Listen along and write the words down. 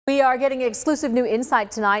We are getting exclusive new insight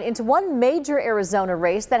tonight into one major Arizona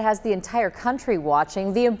race that has the entire country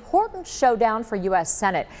watching, the important showdown for U.S.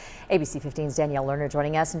 Senate. ABC 15's Danielle Lerner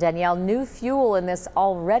joining us. And Danielle, new fuel in this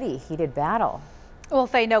already heated battle. Well,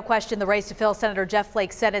 Faye, no question the race to fill Senator Jeff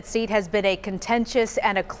Flake's Senate seat has been a contentious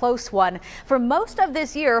and a close one. For most of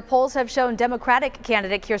this year, polls have shown Democratic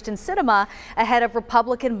candidate Kyrsten Sinema ahead of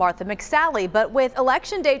Republican Martha McSally. But with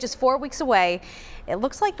Election Day just 4 weeks away, it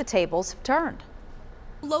looks like the tables have turned.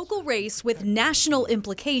 Local race with national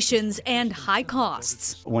implications and high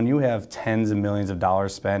costs. When you have tens of millions of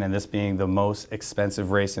dollars spent, and this being the most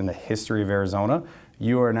expensive race in the history of Arizona,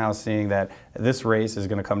 you are now seeing that this race is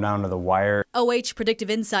going to come down to the wire. OH Predictive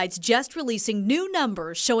Insights just releasing new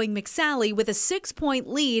numbers showing McSally with a 6-point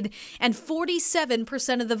lead and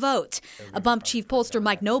 47% of the vote. A bump Chief Pollster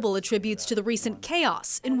Mike Noble attributes to the recent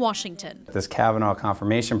chaos in Washington. This Kavanaugh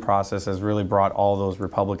confirmation process has really brought all those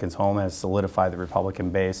Republicans home and has solidified the Republican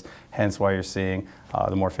base, hence why you're seeing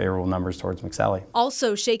the more favorable numbers towards McSally.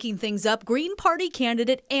 Also shaking things up, Green Party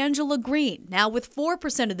candidate Angela Green, now with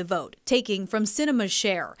 4% of the vote, taking from Sinema's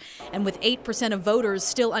share. And with 8% of voters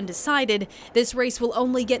still undecided, this race will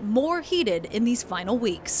only get more heated in these final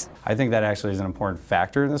weeks. I think that actually is an important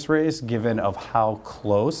factor in this race, given of how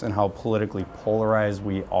close and how politically polarized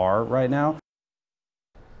we are right now.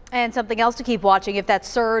 And something else to keep watching if that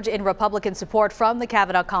surge in Republican support from the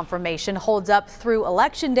Kavanaugh confirmation holds up through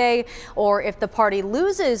Election Day, or if the party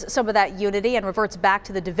loses some of that unity and reverts back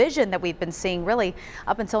to the division that we've been seeing really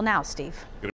up until now, Steve.